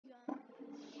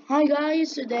Hi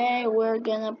guys, today we're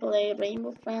gonna play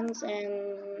Rainbow Friends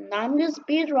and I'm gonna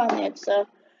speedrun it. So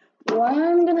what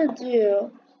I'm gonna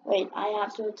do, wait, I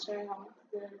have to turn off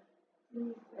the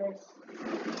TV first.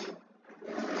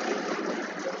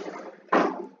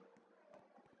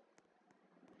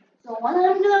 So what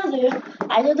I'm gonna do,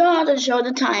 I don't know how to show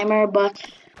the timer, but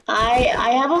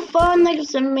I have a phone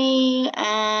next to me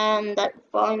and that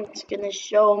phone's gonna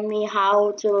show me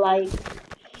how to like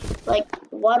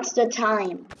what's the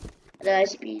time that I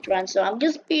speedrun. So I'm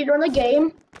gonna speedrun the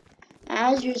game.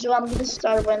 As usual, I'm gonna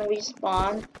start when we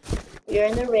spawn. We're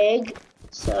in the rig,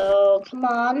 so come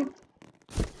on.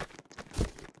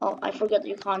 Oh, I forgot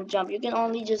you can't jump. You can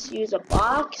only just use a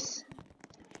box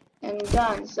and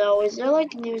gun. So is there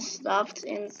like new stuff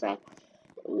inside?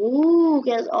 Ooh,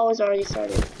 guys, oh, it's already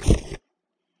started.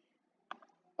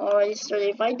 Already started.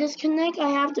 If I disconnect, I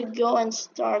have to go and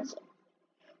start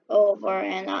over.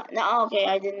 And no, okay,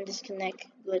 I didn't disconnect.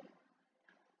 Good.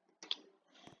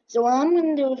 So what I'm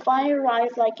gonna do, if I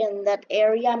arrive like in that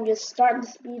area, I'm gonna start the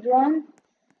speed run.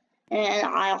 And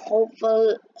I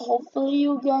hopefully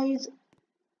you guys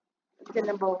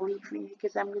gonna believe me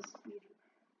because I'm gonna speed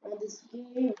run this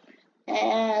game.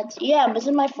 And yeah, this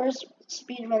is my first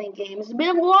speedrunning game. It's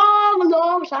been a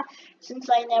long time since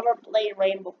I never played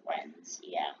Rainbow Friends.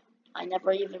 Yeah, I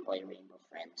never even played Rainbow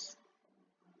Friends.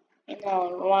 You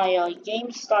know, my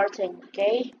game's starting,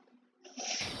 okay?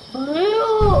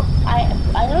 Blue,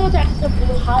 I know that's the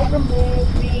blue, hide from blue,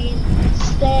 green,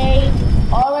 stay,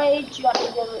 orange, you have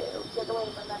to get away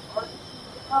from that orange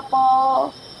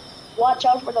couple. Watch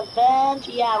out for the vent.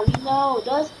 Yeah, we know.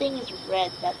 This thing is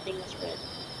red. That thing is red.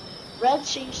 Red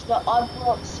changed the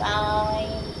unblock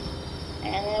sign.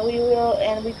 And then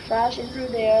we crash into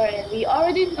there and we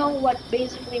already know what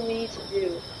basically we need to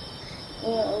do.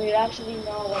 We actually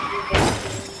know what we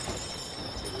basically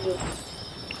need to do.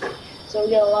 So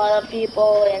we got a lot of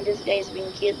people, and this guy's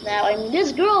being kidnapped. I mean,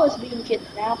 this girl is being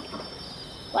kidnapped.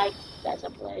 Like, that's a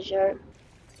pleasure.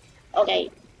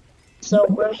 Okay, so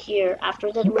we're here.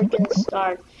 After that, we're gonna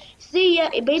start. See, yeah,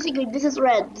 basically, this is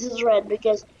red. This is red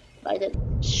because by the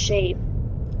shape.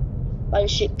 By the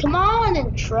shape. Come on,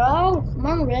 intro. Come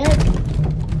on, red.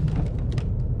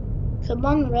 Come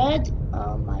on, red.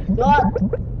 Oh my god.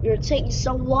 You're taking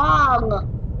so long.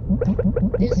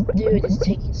 This dude is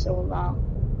taking so long.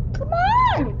 Come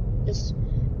on! Just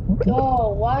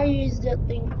go. Why is that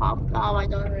thing popped out? I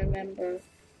don't remember.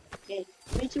 Okay,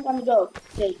 3, 2, 1, go.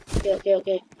 Okay.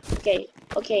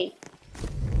 Okay,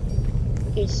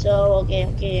 so,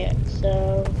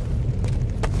 so...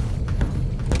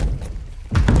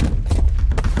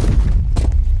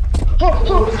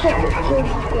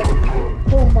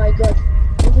 Oh my god.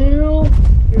 Blue,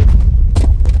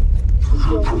 let's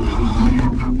go.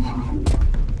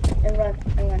 And run.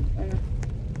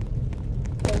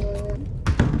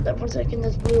 That for a second,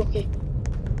 that's blue. Okay,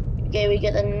 we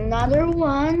get another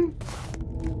one.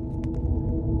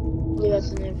 Blue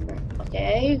has an infrared.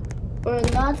 Okay, we're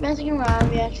not messing around.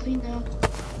 We actually know.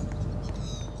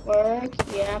 Work.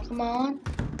 Yeah, come on.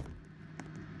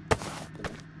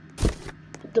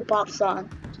 Put the pops on,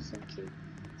 just in case.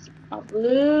 Oh,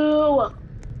 blue.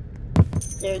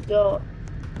 There you go.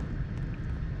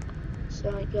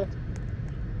 So I got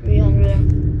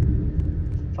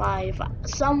 305.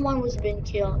 Someone was being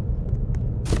killed.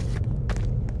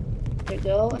 There you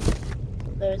go.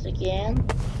 There's again.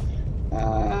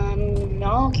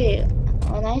 Okay.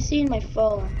 When I see my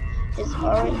phone, it's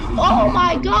already. Oh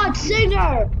my god,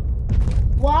 Singer!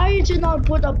 Why did you not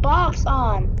put a box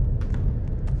on?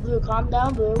 Blue, calm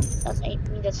down, Blue. That's ain't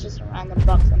me, that's just a random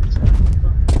box.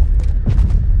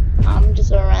 I'm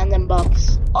just a random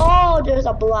box. Oh, there's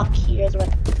a block here as well.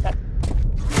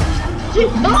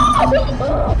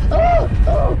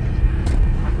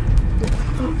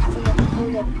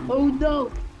 Oh no!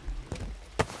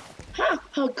 Ha!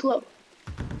 How close!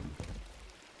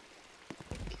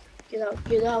 Get out!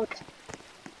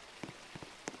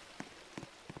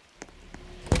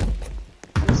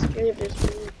 I'm scared of this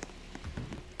blue.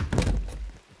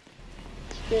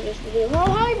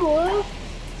 Oh, hi, Blue!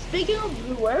 Speaking of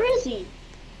Blue, where is he?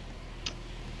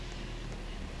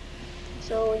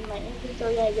 So in my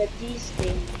inventory, I got these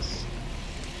things.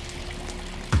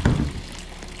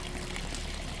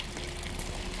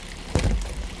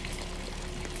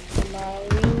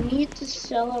 We need to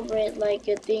celebrate like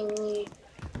a thingy.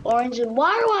 Orange.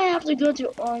 Why do I have to go to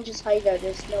Orange's hideout?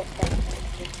 There's no point.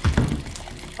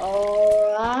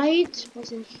 Alright.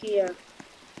 What's in here?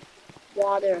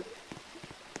 Water.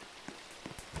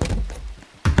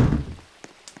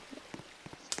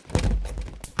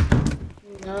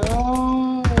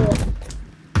 No.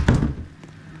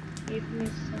 Give me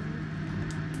some.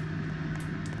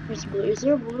 Where's blue? Is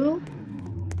there blue?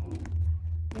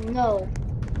 No.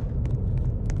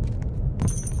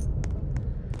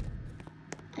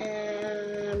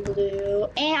 And blue.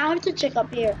 And I have to check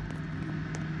up here.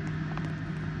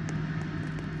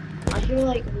 I hear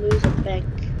like blue's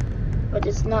effect, but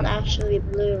it's not actually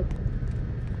blue.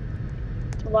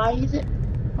 So why is it?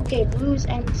 Okay, blue's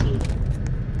empty.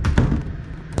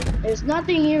 There's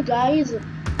nothing here, guys.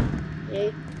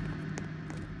 Okay.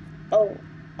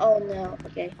 Oh no.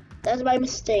 Okay, that's my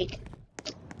mistake.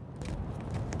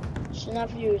 Should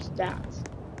not have used that.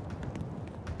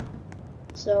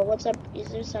 So what's up? Is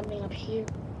there something up here?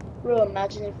 Bro,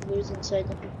 imagine if blue's inside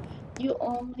the room. You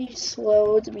only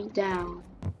slowed me down.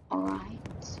 Alright.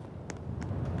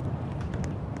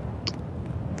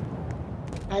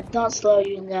 I did not slow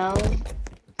you down.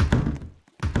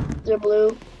 Is there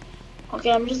blue?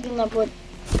 Okay, I'm just gonna put.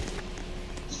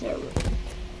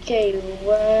 Okay,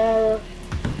 where?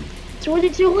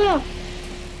 22 left.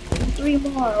 3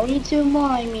 more. Only 2 more.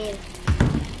 I mean.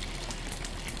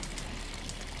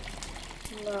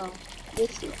 No.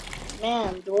 This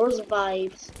man, doors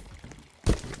vibes.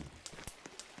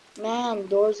 Man,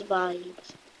 doors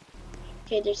vibes.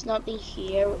 Okay, there's nothing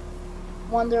here.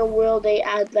 Wonder will they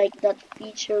add like that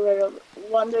feature? Or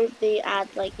wonder if they add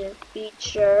like a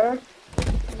feature.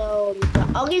 No.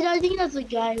 Okay, I think that's the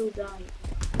guy who died.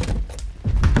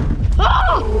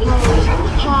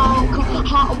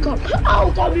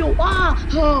 How come you?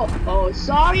 Oh,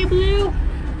 sorry, Blue.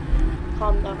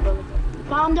 Calm down for a little.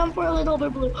 Calm down for a little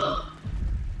bit, Blue.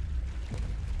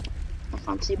 I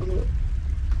can't see Blue.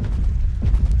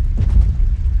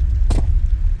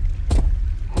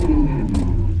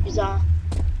 Is that?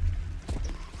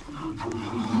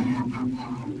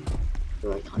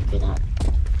 Bro, I can't get that.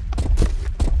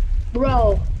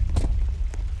 Bro,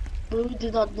 Blue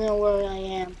did not know where I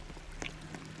am.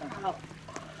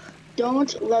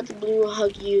 Don't let Blue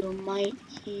hug you.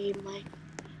 He might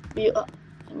be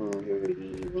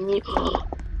angry. We need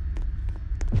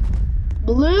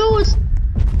Blue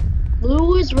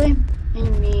is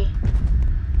raping me.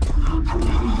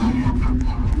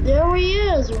 There he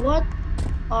is. What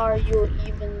are you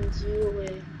even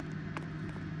doing?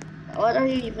 What are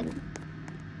you even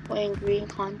playing? Green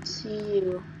can't see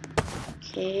you.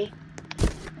 Okay.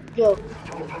 Go.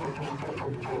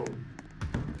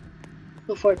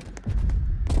 Go for it.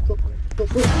 Go for it. Go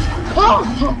for it. Oh!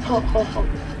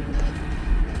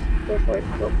 Go for it.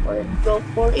 Go for it. Go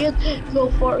for it. Go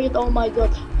for it. Oh my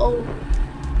god. Oh.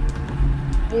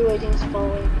 Blue, I think is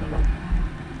following me.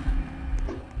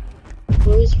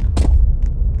 Blue is.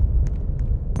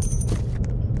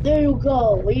 There you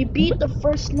go. We beat the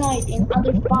first night in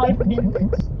under 5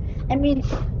 minutes. I mean,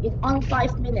 on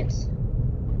 5 minutes.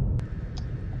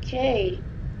 Okay.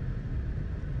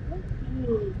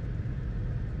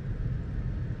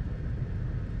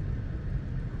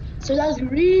 So that's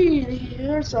really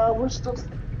here, so we're still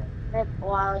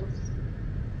while.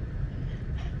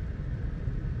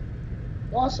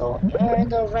 Also, in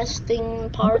the resting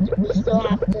part, we still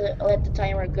have to let the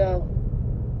timer go.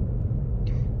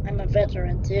 I'm a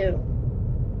veteran too.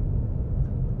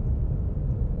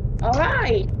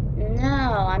 Alright,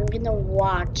 now I'm gonna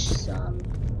watch some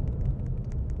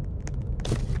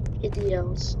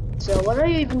videos. So what are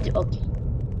you even doing? Okay.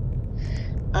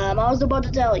 I was about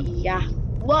to tell you, yeah.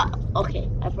 What? Okay,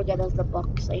 I forgot that's the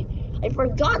box. I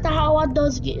forgot how what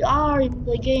those are in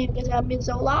the game because I've been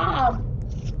so long.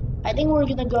 I think we're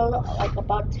gonna go like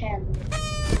about 10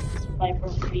 minutes. Survive for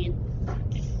green.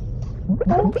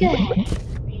 Okay.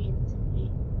 Green.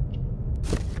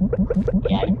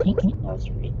 Yeah, I think he knows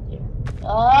right there.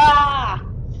 Ah!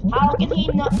 How can he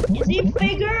know? Is he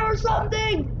figure or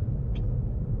something?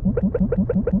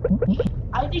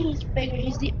 I think he's figure.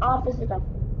 He's the opposite of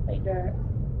figure.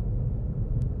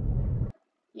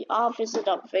 The opposite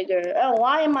of figure. Oh,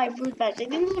 why am I food bags? I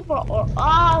think it's for.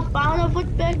 Found a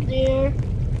food bag there.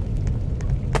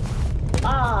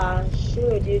 Ah,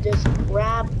 shoot, you just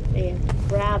grab it.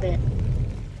 Grab it.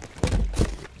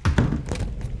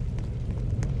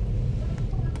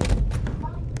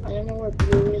 I don't know where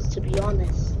Blue is, to be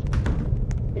honest.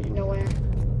 I don't know where.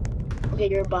 Okay,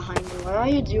 you're behind me. What are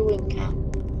you doing, Cat?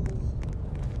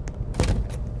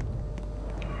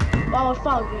 Oh, I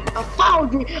found green. I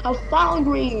found green. I found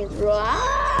green.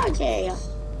 Ah, okay.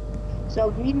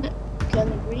 So green,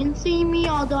 can green see me?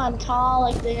 Although I'm tall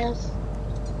like this.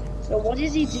 So what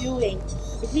is he doing?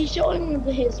 Is he showing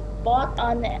his butt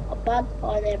on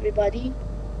everybody?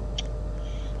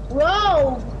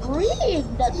 Bro, green.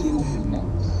 That's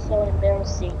so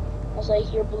embarrassing. Also, I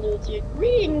hear Blue too.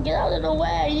 Green, get out of the way.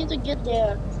 I need to get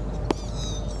there.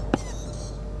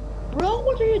 Bro,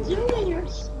 what are you doing? You're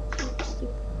so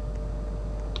stupid.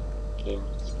 Okay,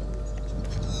 let's go.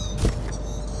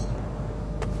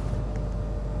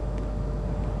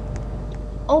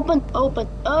 Open, open,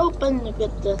 open. Look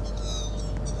at the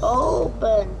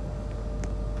open.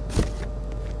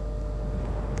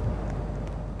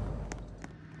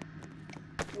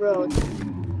 Road.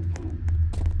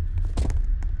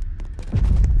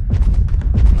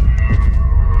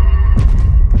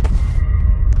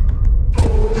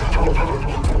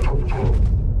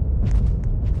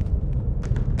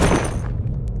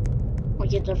 We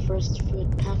get the first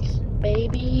food packs,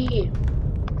 baby.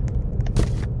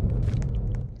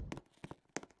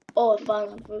 Oh, I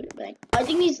found a food pack. I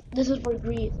think this is for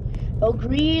green. Oh,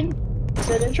 green.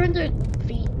 So they're trying to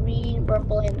feed green,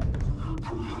 purple, and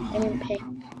I mean pink.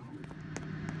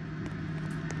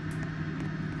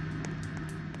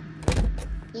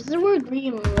 This is where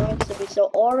green wants to be. So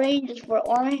orange is for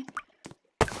orange.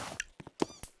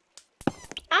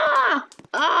 Ah!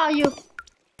 Ah, you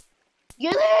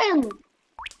get in!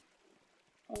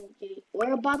 Okay,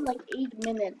 we're about like 8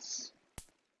 minutes.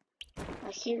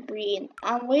 I hear green.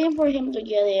 I'm waiting for him to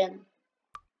get in.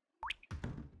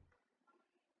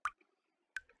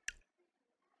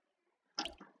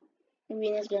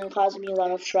 Green is gonna cause me a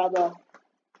lot of trouble.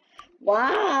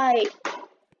 Why?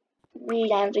 We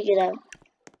have to get out.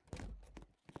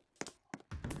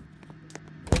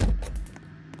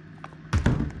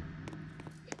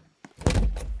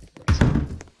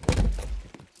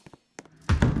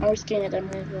 I was scared that I'm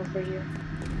gonna go for here.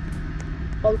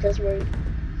 Oh, that's worried.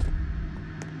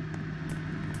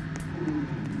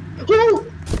 Oh!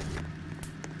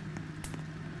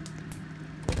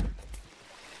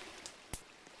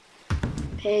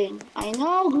 Hey, I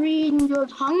know, Green, you're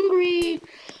hungry,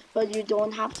 but you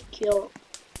don't have to kill.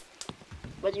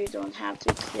 But you don't have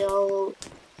to kill.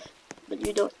 But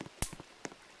you don't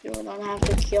have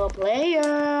to kill players.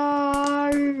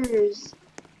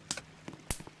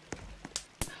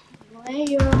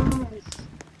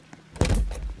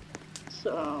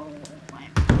 So I'm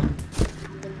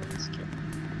gonna risk it.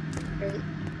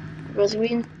 There's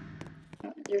green.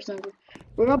 There's no.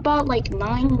 We're about like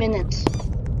 9 minutes.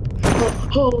 Oh,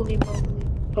 holy moly!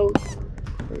 Oh,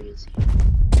 crazy!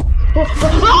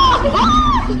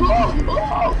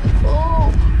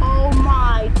 Oh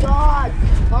my god!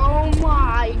 Oh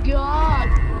my god!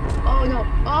 Oh no!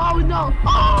 Oh no!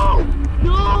 Oh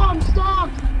no! I'm stuck!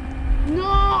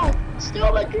 No!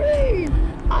 Stupid green!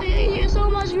 I hate you so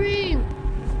much, green!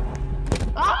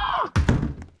 Ah!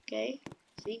 Okay,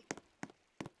 see?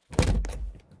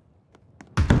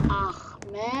 Ah,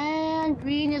 man,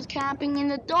 green is camping in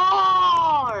the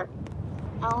door!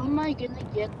 How am I gonna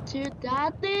get to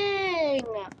that thing?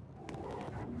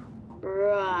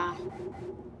 Bruh.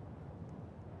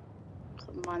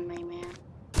 Come on, my man.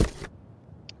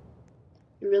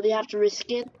 You really have to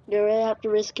risk it? You really have to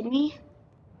risk me?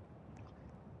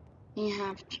 You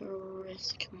have to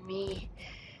risk me.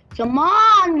 Come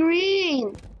on,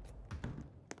 green!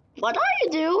 What are you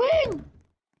doing?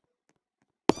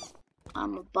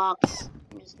 I'm a box.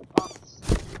 Here's the box.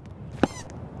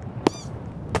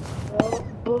 Oh,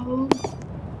 boom.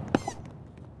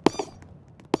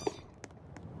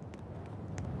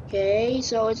 Okay,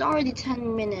 so it's already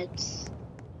 10 minutes.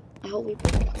 I hope we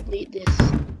complete this.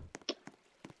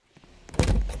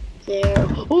 There.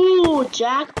 Ooh,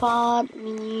 jackpot.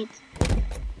 We need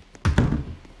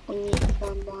one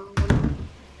more one.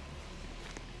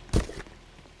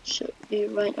 Should be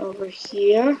right over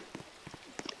here.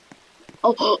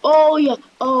 Oh yeah,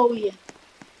 oh yeah.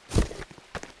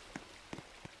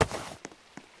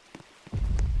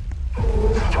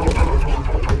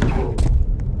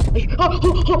 Come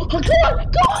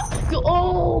on!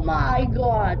 Oh my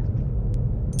god!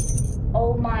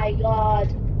 Oh my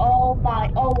god!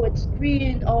 Oh, it's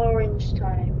green orange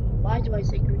time. Why do I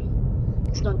say green?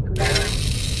 It's not green.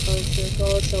 So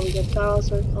circles, so we get carl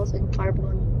circles and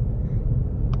carbon.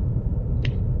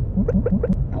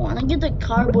 I wanna get the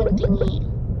carbon thingy.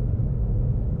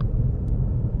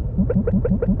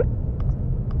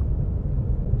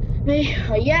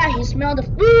 Yeah, he smelled the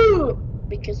food!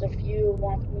 Because of you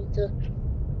want me to.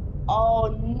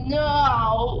 Oh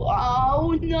no!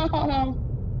 Oh no!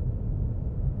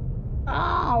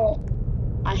 Oh!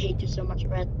 I hate you so much,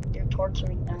 Red. You're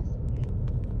torturing us.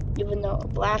 Even though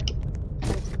black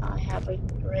and I have a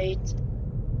great.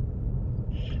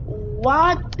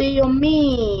 What do you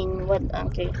mean? What?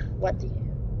 Okay, what do you?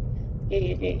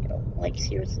 Yeah. Like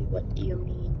seriously, what do you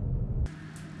mean?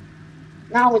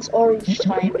 Now it's orange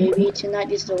time, baby.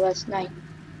 Tonight is the last night.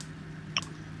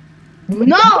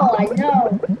 No, I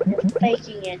know. You're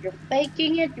faking it. You're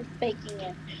faking it. You're faking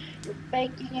it. You're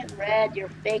faking it, Red.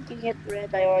 You're faking it,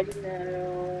 Red. I already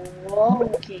know.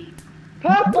 Okay.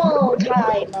 Purple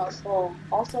time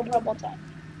also purple time.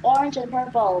 Orange and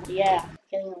purple, yeah,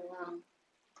 getting along.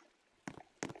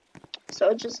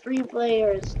 So just 3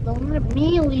 players. Don't let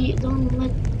me lead. Don't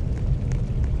let.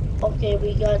 Okay,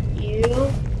 we got you.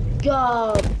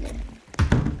 Go.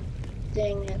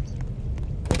 Dang it.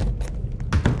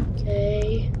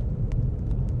 Okay.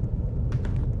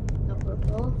 No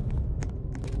purple.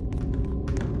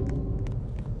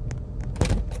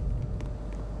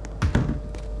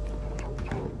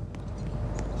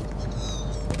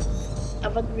 I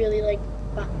wouldn't really like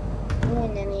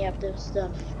doing any of this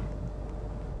stuff.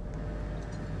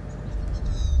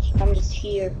 I'm just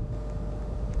here.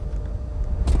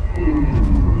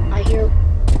 I hear.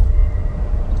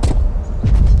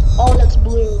 Oh, that's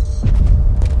blue.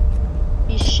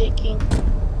 He's shaking.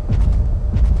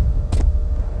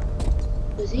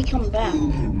 Does he come back?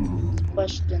 That's the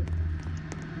question.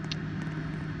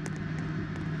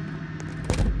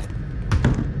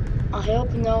 I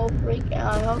hope no break.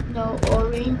 I hope no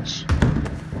orange.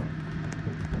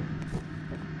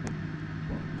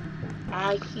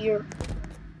 I hear.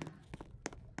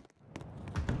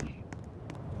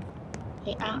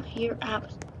 I hear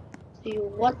absolutely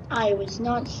what I was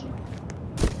not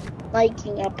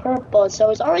liking a purple. So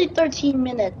it's already 13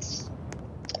 minutes.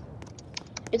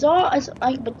 It's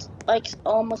like, but like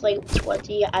almost like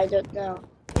 20. I don't know.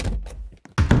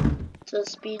 To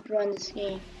speed run this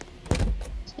game.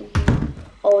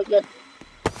 Oh, we got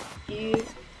you,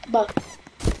 but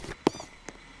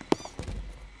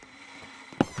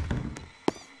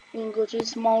you can go to a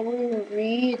small room and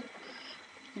read.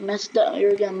 Messed up.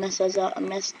 You're gonna mess us up.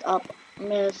 Messed up.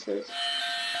 Messes.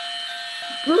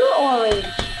 Blue orange.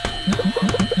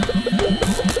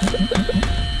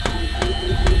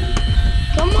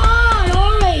 Come on,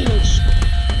 orange.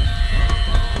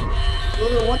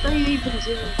 Blue, what are you even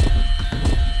doing?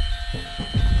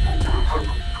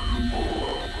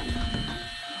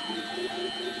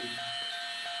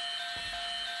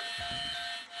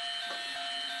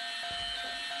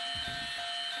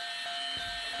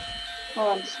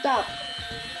 Oh, I'm stuck.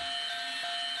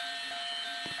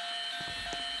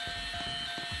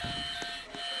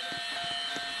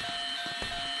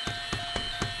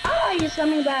 Ah, he's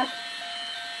coming back.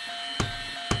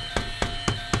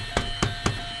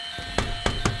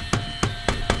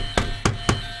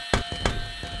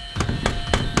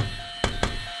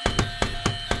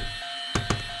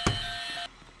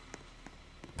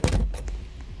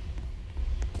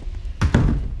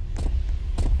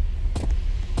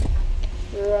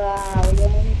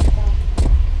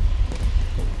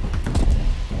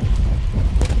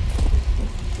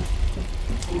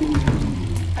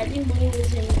 I think blue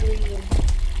is in green.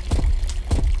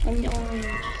 I'm the orange.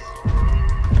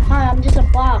 Hi, I'm just a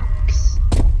box.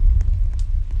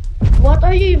 What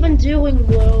are you even doing,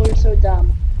 blue? You're so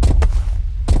dumb.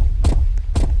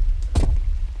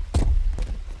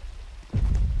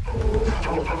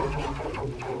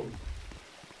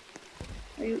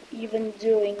 Are you even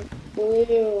doing?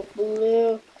 Blue,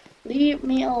 blue. Leave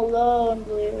me alone,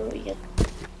 blue. Yeah.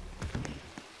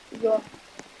 Go.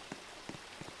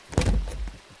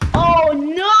 Oh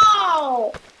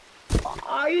no!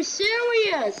 Are you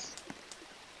serious?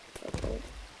 Purple.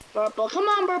 Purple. Come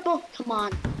on, purple. Come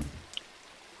on.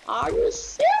 Are you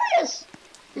serious?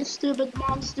 This stupid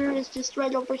monster is just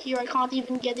right over here. I can't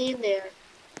even get in there.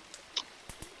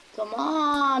 Come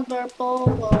on,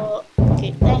 purple.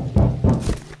 Okay, thank you.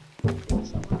 Thank you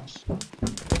so much.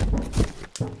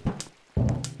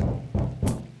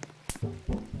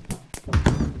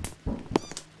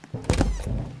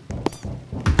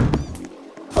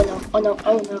 Oh no, oh no,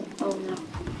 oh no, oh no.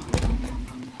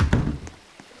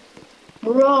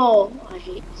 Bro, I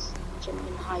hate this. I'm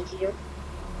gonna hide here.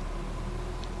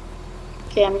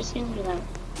 Okay, I'm just gonna do that.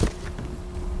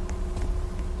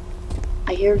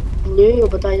 I hear blue,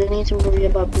 but I don't need to worry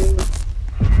about blue.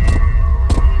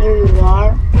 There you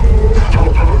are.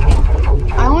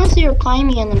 I want to see your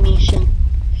climbing animation.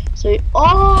 So,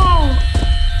 oh!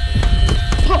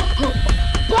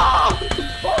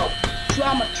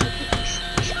 Drama.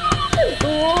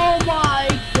 Oh my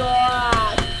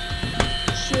god!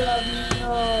 Should have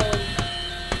known.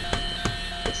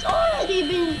 It's already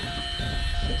been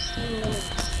 16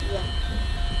 minutes. Yeah.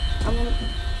 I'm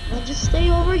gonna just stay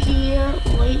over here.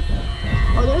 Wait.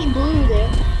 Oh, there's blue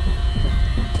there.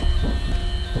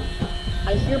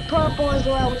 I hear purple as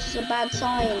well, which is a bad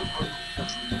sign.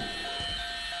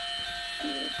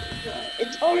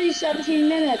 It's already 17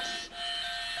 minutes.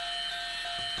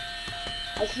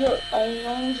 I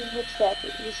know his footstep.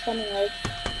 He's coming, right?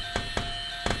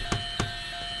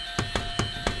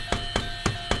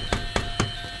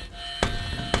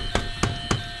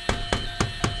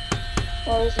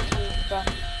 far is it coming from?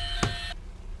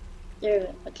 There,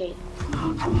 okay.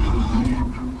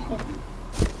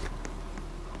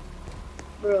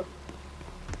 Bro.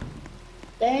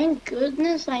 Thank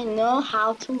goodness I know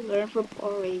how to learn from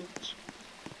Orange.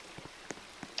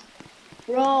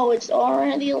 Bro, it's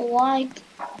already like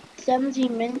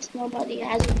 17 minutes, nobody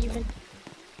hasn't even...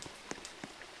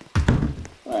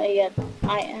 yet.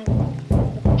 I am...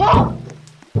 Oh!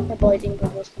 Avoiding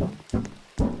purposely.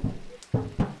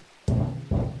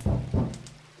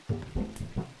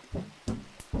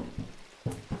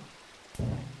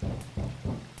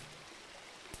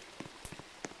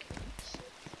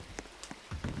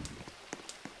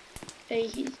 Okay,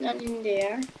 he's not in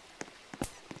there.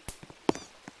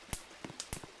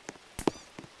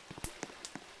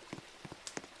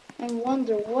 I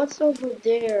wonder what's over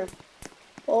there.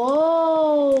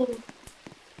 Oh,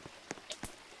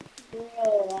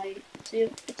 bro, I see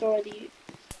it's already.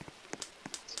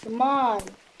 Come on.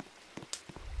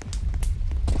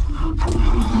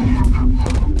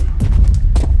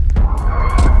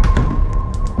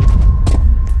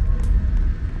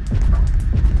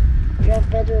 You have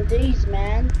better days,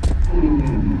 man.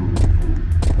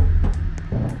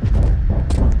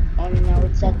 Oh no,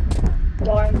 it's that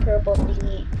darn purple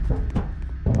thingy.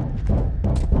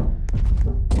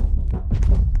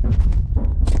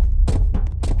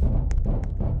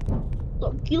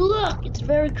 Look, it's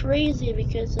very crazy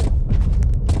because of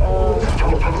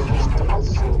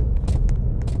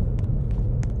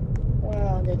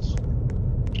wow, that's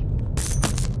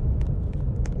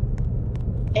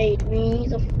 8. We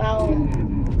need a fountain.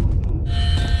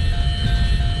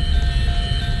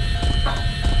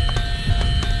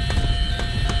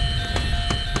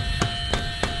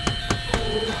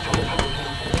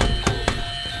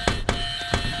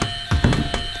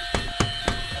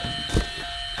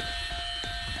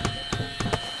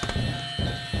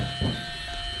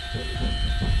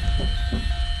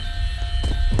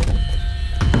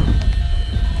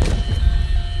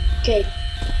 Okay,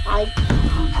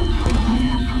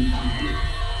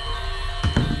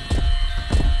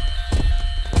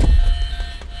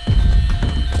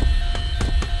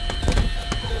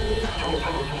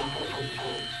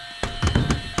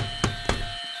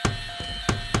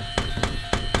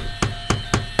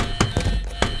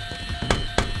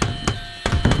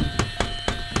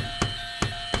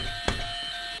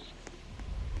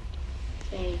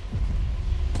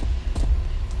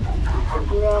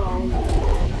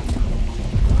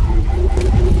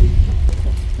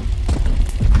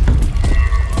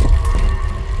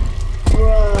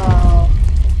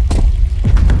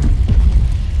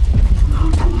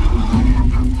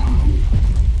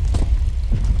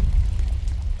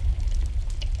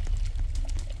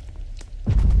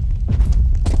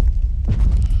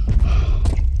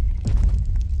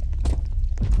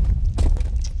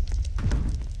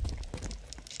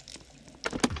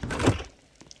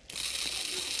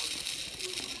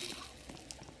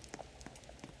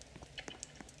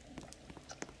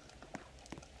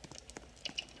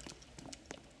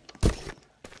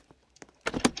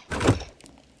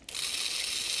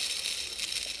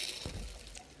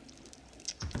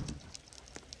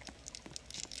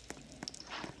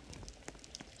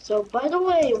 so by the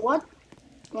way, what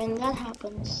when that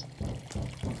happens?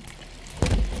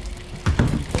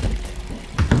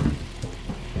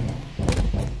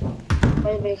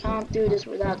 But we can't do this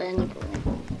without any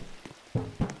problem.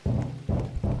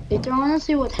 Later on, let's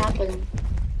see what happened.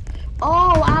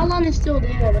 Oh, Alan is still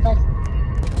there, but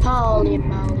holy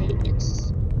moly,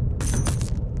 it's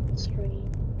green.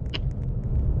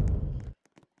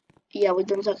 Yeah, we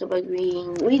don't talk about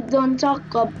green. We don't talk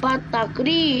about the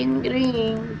green.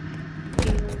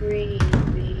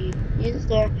 Is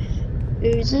there?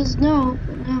 There's just no.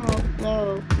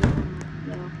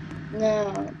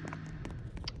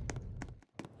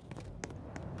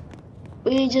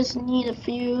 We just need a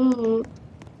few.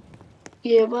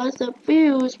 Give us a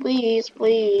fuse, please.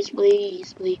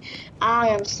 I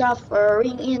am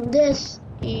suffering in this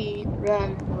heat.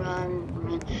 Run.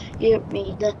 Give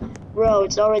me the bro.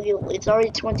 It's already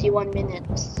 21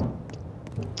 minutes.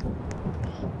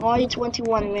 Already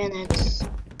 21 minutes.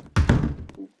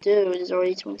 Dude, it's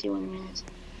already 21 minutes.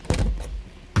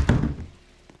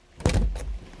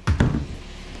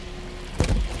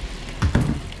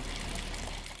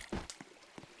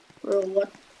 Bro,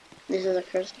 what? This is a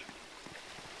curse.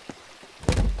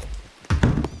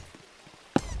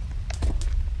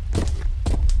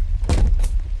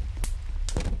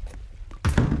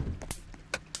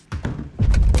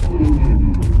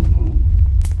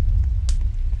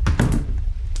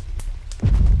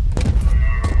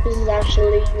 This is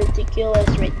actually ridiculous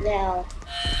right now.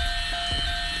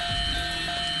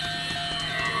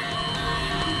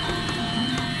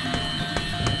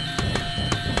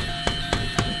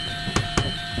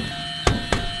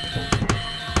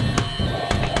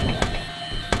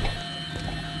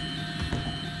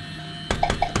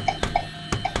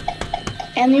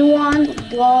 anyone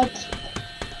got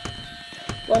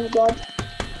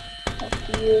a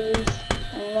fuse?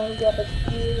 Anyone got a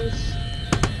fuse?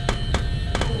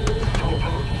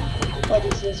 What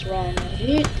is this random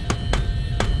heat?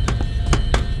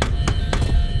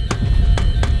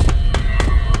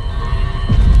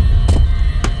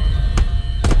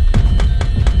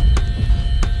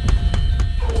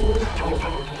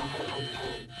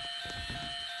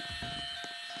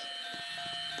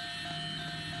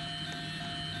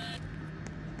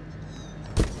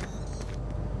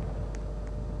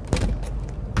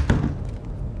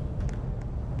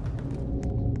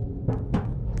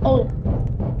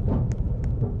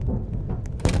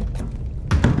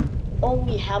 Oh,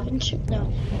 we haven't checked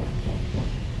now.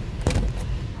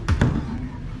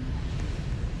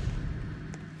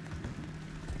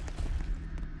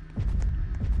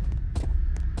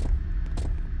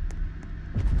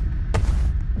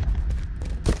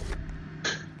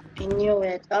 I knew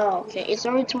it. Oh, okay. It's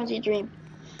already 23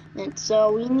 minutes,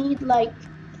 so we need like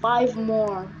 5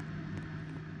 more.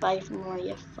 5 more,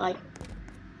 yeah, 5.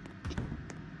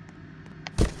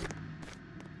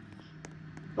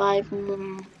 5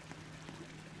 more.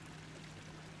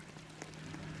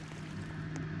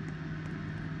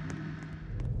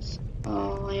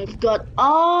 Oh, I've got.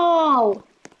 Oh!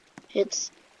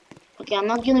 It's. Okay, I'm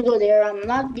not gonna go there. I'm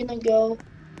not gonna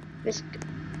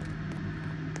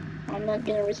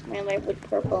risk my life with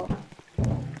purple.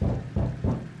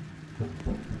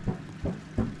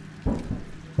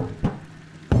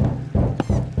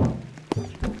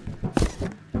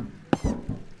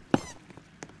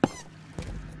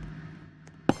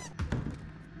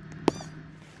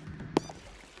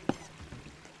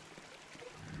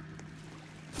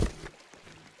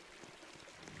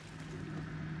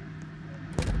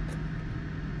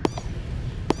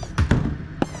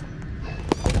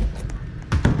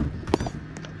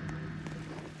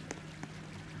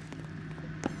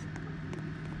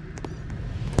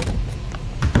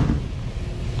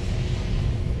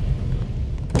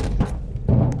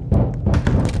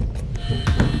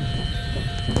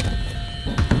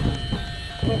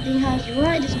 Everything has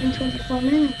right, it's been 24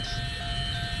 minutes.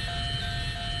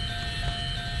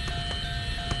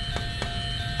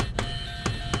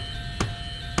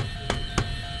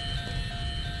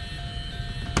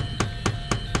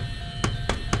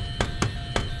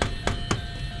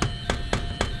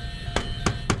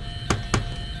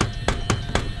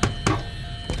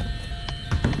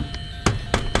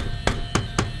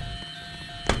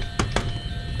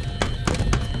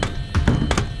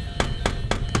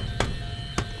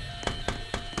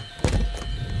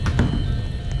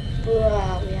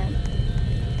 Wow, yeah.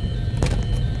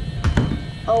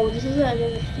 Oh, this is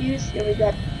a fuse. Here we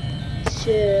got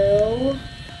 2.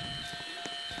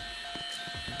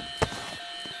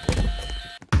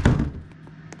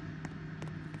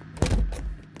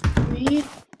 3,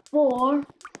 4.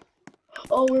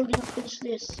 Oh, we're gonna finish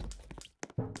this.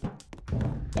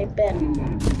 I bet.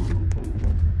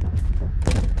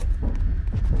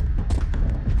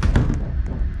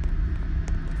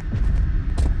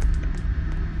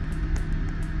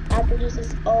 After this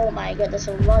is, oh my god, that's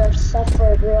a lot of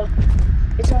suffer, bro.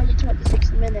 It's only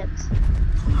 26 minutes.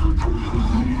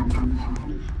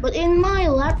 But in my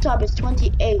laptop, it's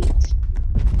 28. Is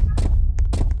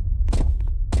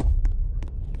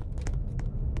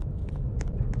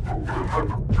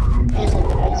it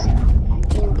guys?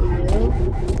 In blue.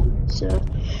 So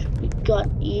we got,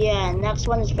 yeah, next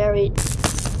one is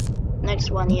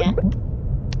next one, yeah.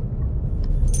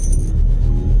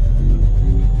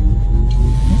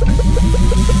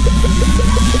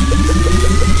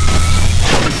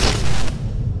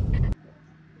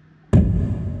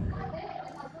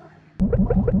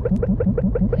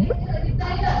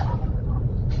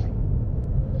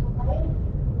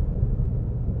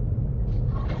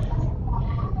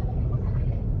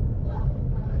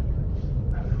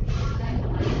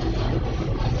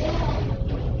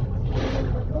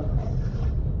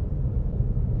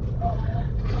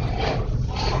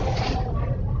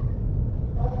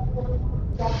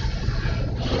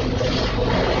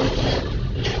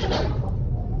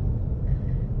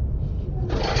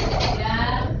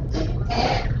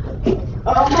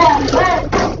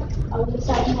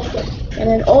 And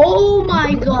then, oh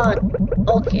my god.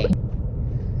 Okay.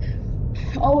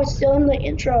 Oh, it's still in the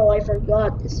intro. I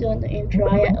forgot. It's still in the intro.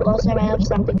 Last time I have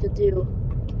something to do.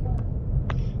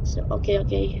 So,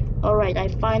 okay. Alright, I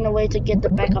find a way to get the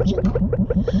backup channel.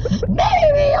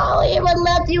 Maybe I'll even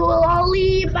let you all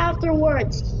leave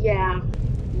afterwards. Yeah.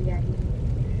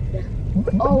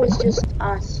 Oh, it's just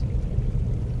us.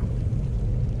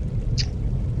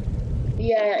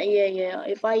 Yeah.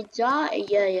 If I die,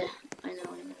 yeah. I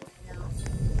know.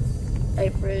 I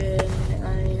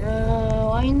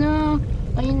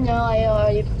know, I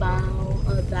already found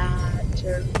that.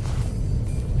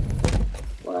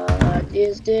 What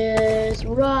is this?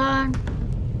 Run!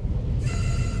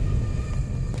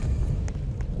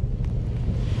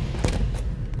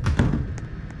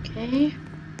 Okay.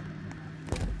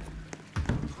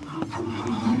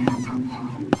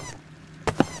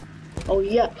 Oh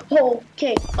yeah.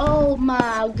 Okay. Oh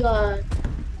my god.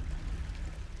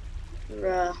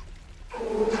 Bruh.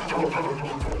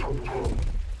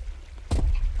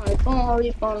 I've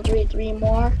already found three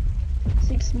more.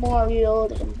 6 more we'll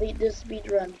complete this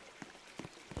speed run.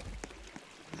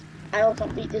 I will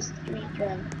complete this speed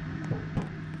run.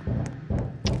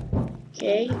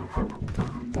 Okay.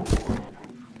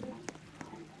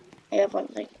 I have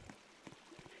like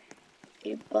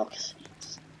 8 bucks.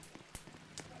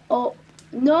 Oh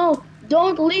no!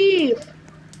 Don't leave!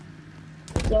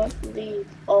 Don't leave.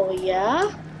 Oh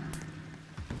yeah?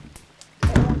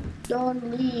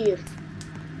 Don't leave.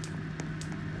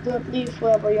 Don't leave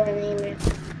whoever your name is.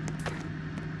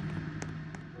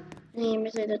 Name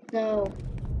is I don't know.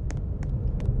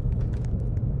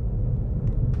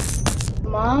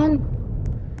 Come on.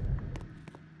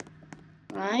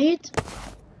 Right?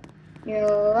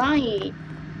 You're right.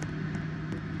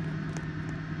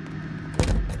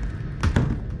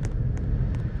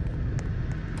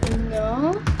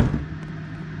 No?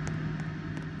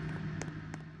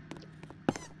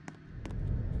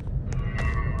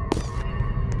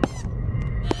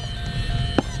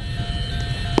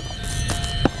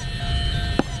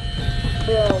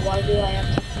 Bro, why do I have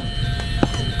to?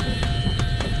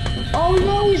 Oh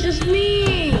no, it's just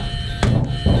me!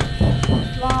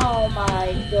 Oh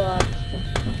my god.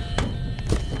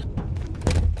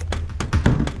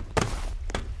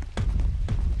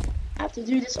 I have to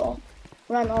do this all.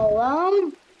 Run all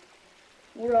alone?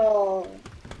 Bro.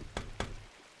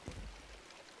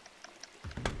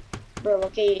 Bro,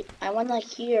 okay, I wanna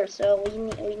hear, so we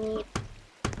need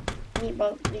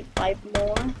probably 5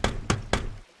 more.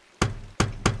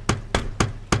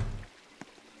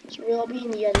 Which will be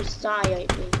in the other side, I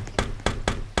think.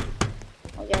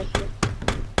 Oh yeah, here.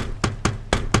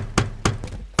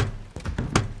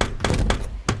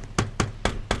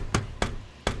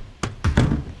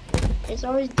 It's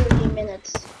already 30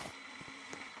 minutes.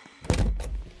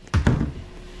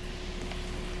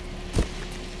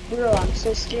 Bro, I'm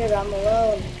so scared, I'm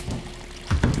alone.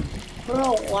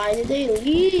 Bro, why did they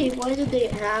leave? Why did they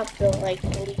have to, like,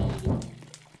 leave?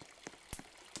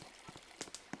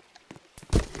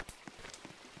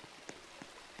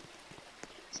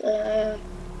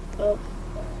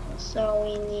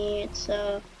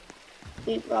 So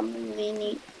we probably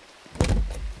need,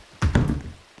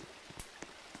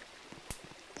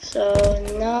 so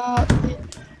now,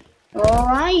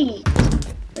 alright,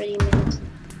 30 minutes.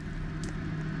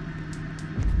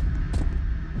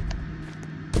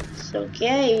 It's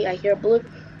okay, I hear blue.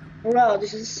 Bro,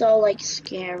 this is so, like,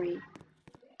 scary.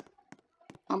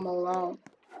 I'm alone.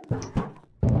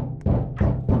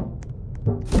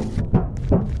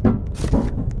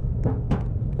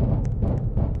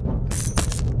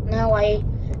 Now I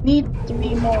need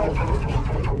 3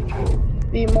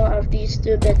 more of these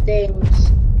stupid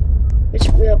things, which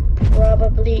will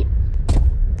probably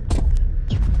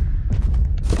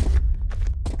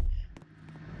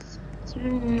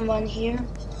one here.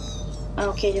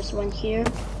 Okay, there's one here.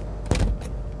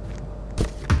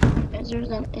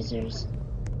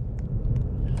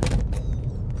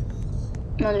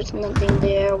 No, there's nothing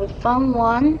there. We found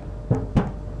one.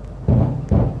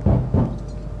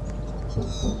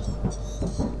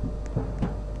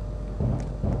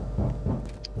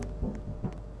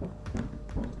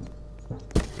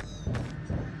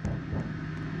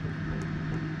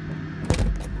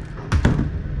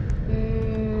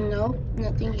 Nope,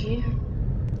 nothing here.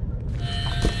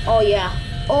 Oh yeah.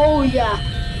 Oh yeah.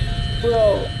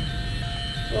 Bro,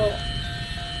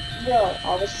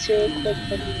 I was too quick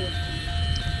for you.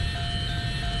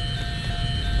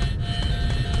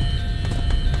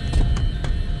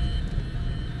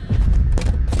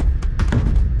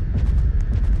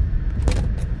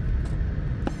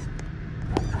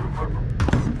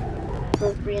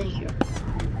 We're free in here.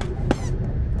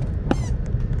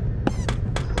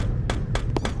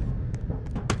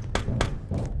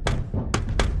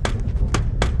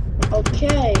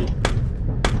 Okay.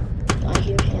 I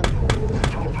hear him.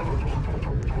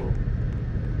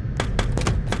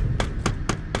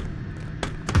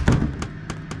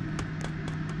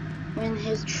 When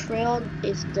his trail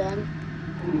is done.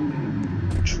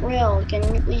 Trail, can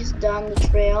you please done the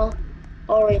trail?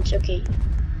 Orange, okay.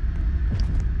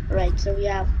 Right, so we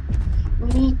have We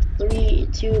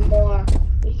need 2 more.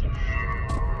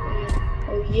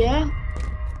 Oh yeah?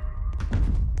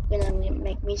 Gonna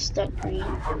make me stuck green.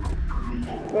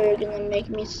 We're gonna make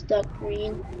me stuck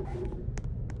green.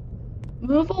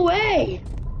 Move away!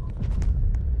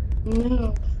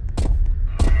 Move.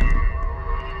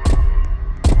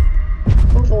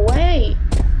 Move away!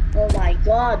 Oh my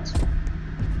god.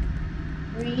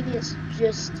 Green is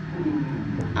just...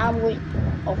 I'm wait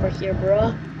over here,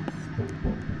 bruh.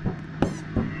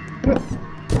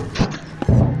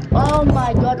 Oh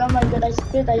my god, I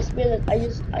spit it.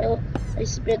 I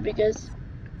spit because...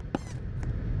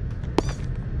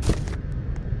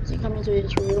 Is he coming to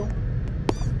his room?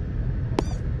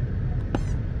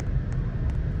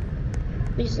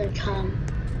 Please don't come.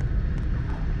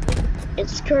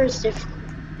 It's cursed if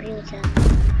green can.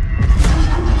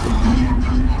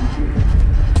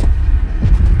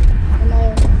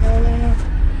 No.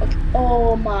 Okay.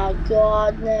 Oh my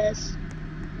godness.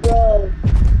 Bro.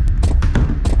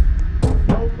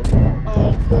 Oh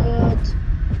my god.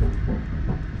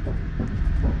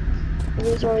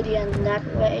 Blue is already in that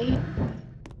way.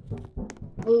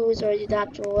 Blue is already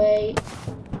that way.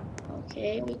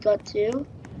 Okay, we got 2.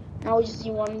 Now we just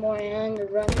need 1 more and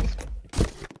run.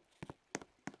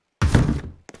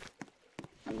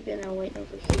 I'm gonna wait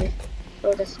over here.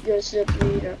 Oh, that's good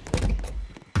reader.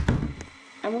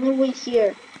 I'm gonna wait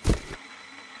here.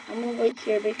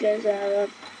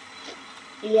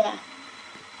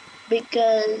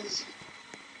 Because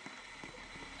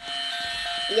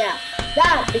yeah.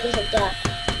 Because of that.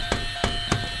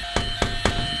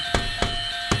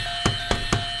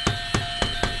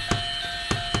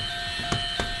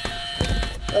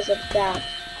 Because of that.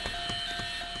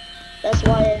 That's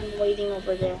why I'm waiting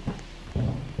over there.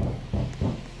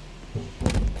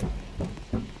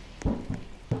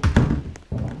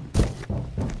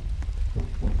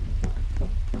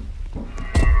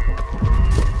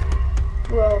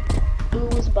 Bro, blue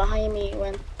was behind me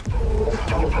when...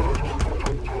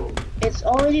 It's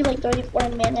already like 34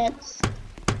 minutes.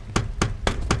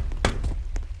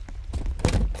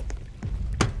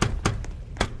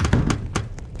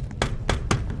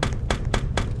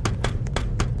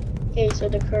 Okay, so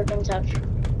the curtains have...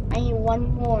 I need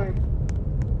 1 more.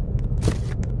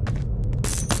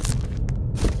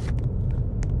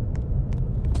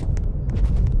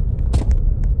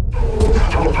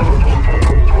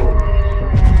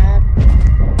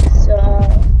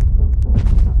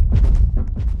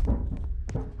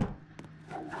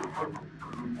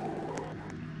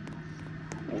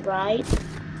 Right?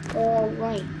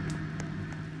 Alright.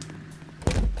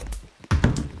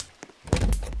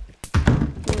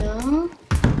 No?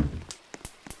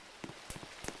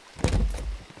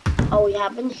 Oh, we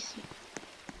have a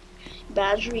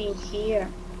battery in here.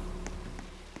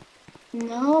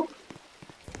 Nope.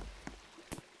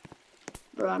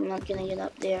 Bro, I'm not gonna get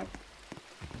up there.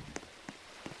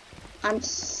 I'm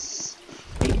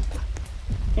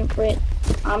afraid.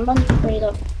 I'm not afraid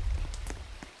of...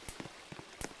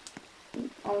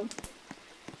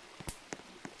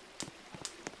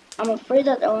 I'm afraid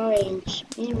of orange.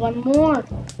 Need 1 more.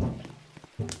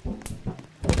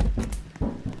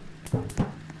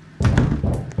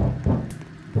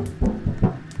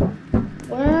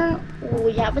 Where?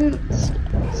 We haven't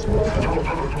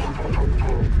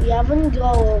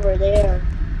go over there.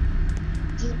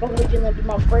 This is probably gonna be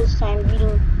my first time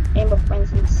beating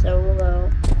Rainbowfriends in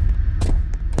solo.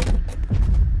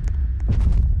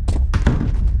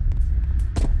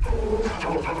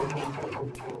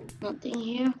 Nothing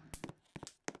here.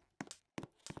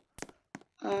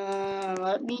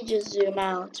 Let me just zoom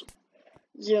out.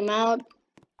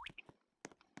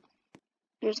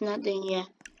 There's nothing here.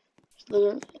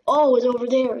 Oh, it's over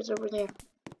there.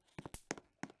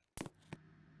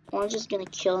 Orange is gonna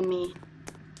kill me.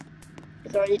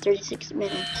 It's already 36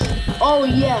 minutes. Oh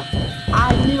yeah,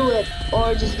 I knew it.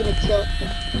 Orange is gonna kill me.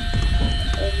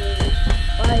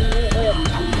 I knew it.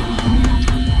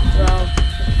 Bro.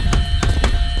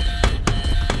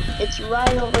 It's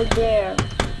right over there.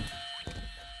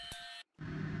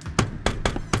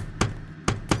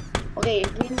 Okay,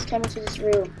 green's coming to this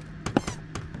room.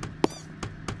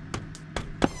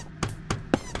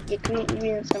 Yeah,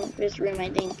 green's coming to this room, I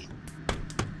think.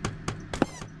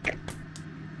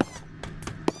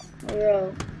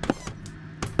 Bro.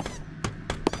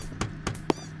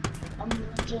 I'm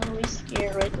legitimately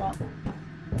scared right now.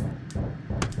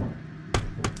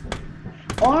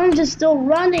 Orange is still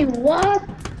running, what?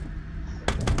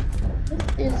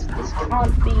 This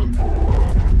can't be.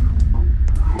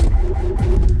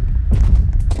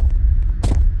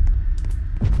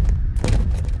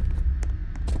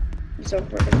 It's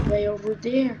way over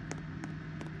there.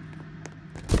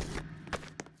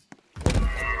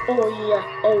 Oh yeah,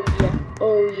 oh yeah,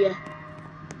 oh yeah.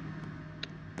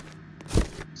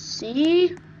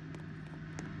 See?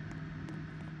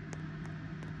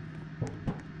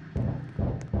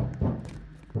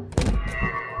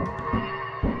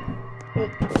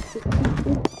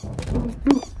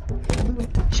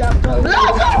 Shotgun.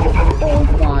 Oh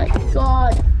my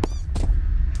god.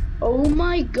 Oh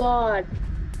my god.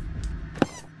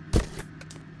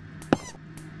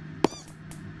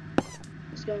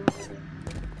 Let's go over there.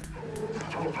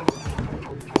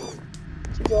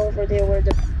 To go over there where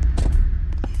the...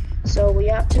 So we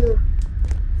have to...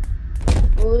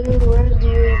 Blue, where do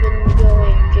you even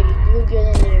going? Okay, Blue,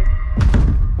 get in here.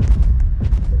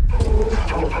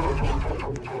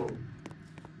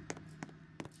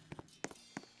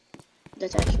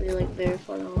 That's actually like very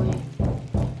far away.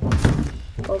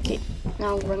 Okay,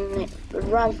 now run it.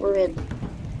 Run for it.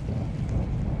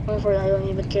 Run for it, I don't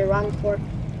even care. Run for it.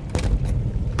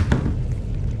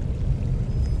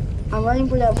 I'm running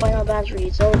for that final battery.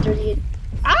 It's over 38.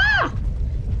 Ah!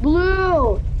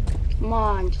 Blue! Come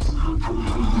on, just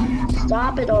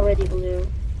stop it already, Blue.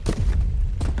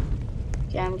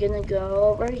 Okay, I'm gonna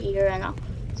go over here and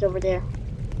it's over there.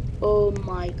 Oh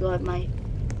my god, my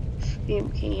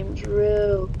stream came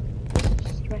through.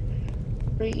 Just right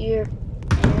here.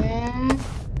 And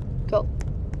go.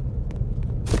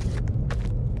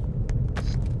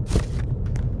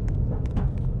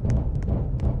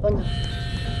 Oh no.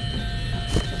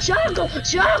 Chocolate!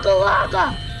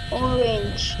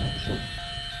 Orange.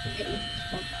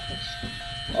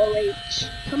 Orange.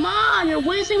 Come on, you're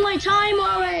wasting my time,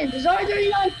 Orange. It's already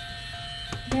 39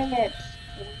 minutes.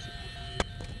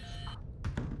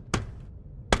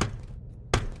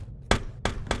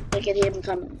 Look at him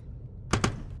coming.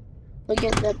 Look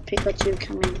at that Pikachu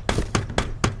coming.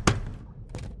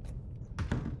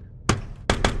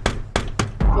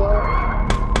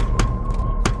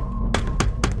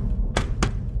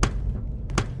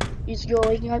 He's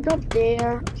going right up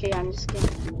there. Okay, I'm just gonna...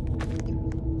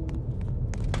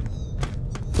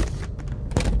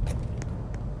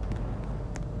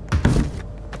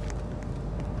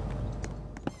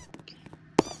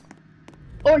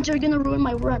 Orange, you're gonna ruin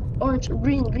my run. Orange,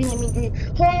 green, I mean green.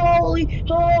 Holy,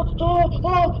 oh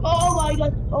my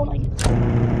god, oh my god.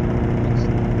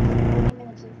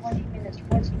 40 minutes,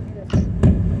 40 minutes.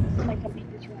 I might complete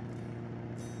this run.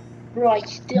 Bro,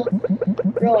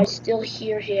 I still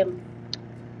hear him.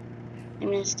 I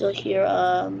mean, I still hear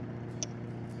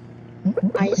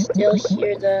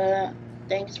the,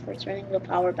 thanks for turning the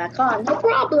power back on. No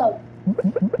problem!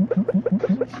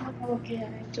 Okay, I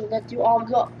need to let you all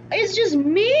go. It's just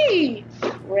me!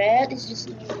 Red, it's just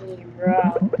me,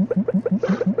 bro.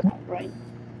 Right.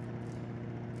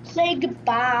 Say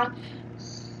goodbye.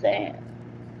 Say...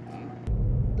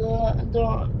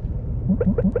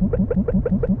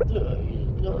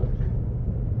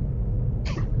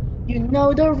 You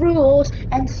know the rules,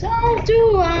 and so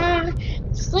do I.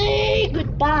 Say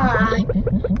goodbye.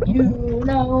 You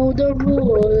know the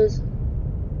rules.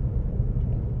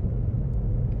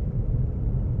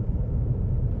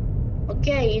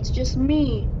 Okay, it's just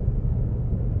me.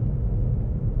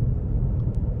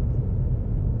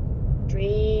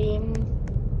 Dream.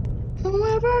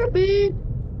 However big.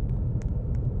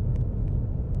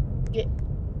 Get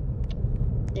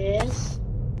this.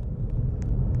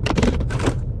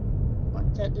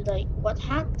 What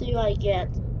hat do I get?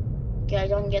 Okay, I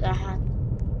don't get a hat.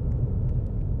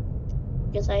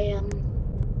 Because I'm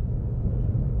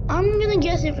gonna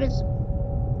guess if it's,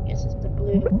 the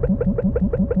blue.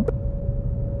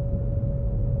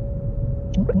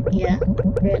 Yeah,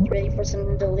 red, ready for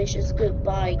some delicious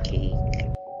goodbye cake.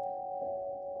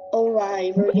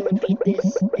 Alright, we're gonna beat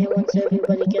this, and once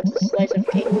everybody gets a slice of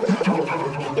cake.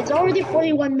 It's already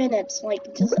 41 minutes,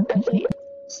 like, just actually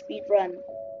speed run.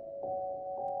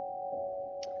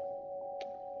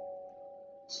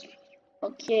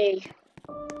 Okay,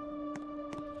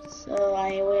 so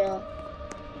I will.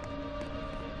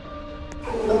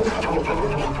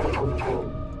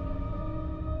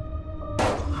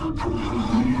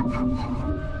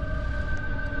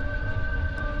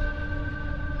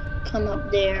 Come up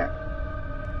there.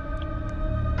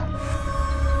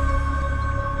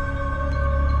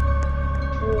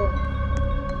 Cool.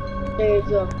 There you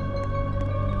go.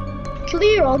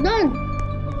 Clear, all done.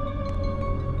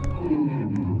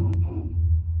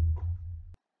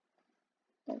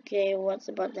 Okay, what's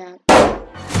about that?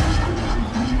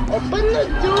 Open the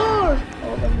door!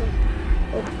 Open the...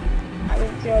 Oh, I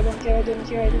don't care, I don't care, I don't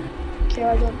care, I don't care,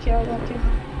 I don't care, I don't care.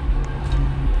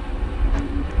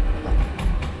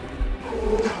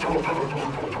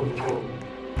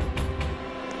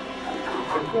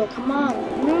 Bro, come on,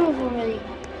 move already.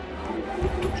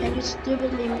 Can you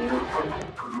stupidly move?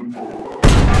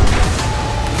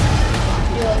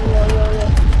 Yo.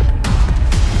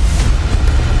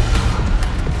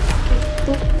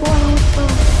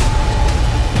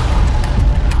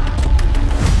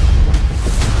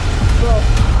 Bro.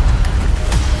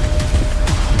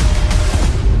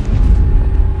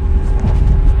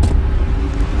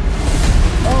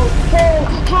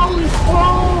 Holy bro!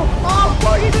 Oh,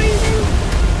 43 minutes!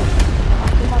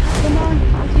 Come on,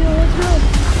 let's go!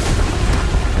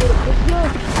 Let's go!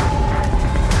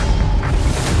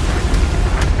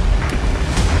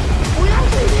 We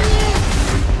actually did it!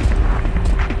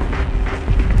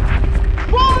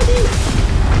 40!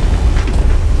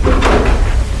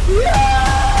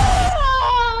 Yes!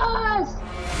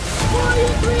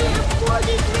 43 and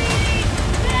 43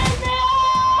 minutes!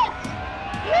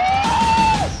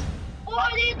 Yes!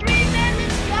 43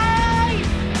 minutes, guys!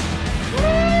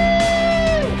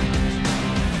 Woo!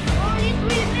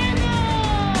 43 minutes!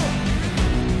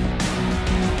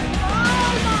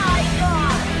 Oh my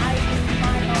god! I can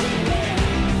finally win.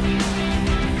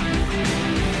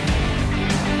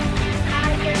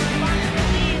 I can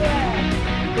finally win.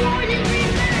 43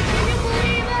 minutes! Can you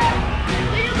believe it?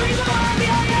 Can you believe how happy I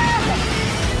am?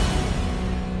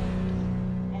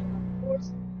 And of course,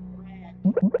 red.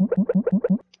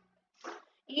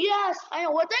 Yes, I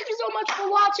know. Well, thank you so much for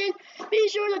watching. Be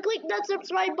sure to click that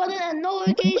subscribe button and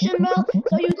notification bell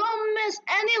so you don't miss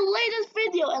any latest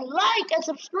video, and like and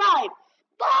subscribe.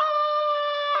 Bye!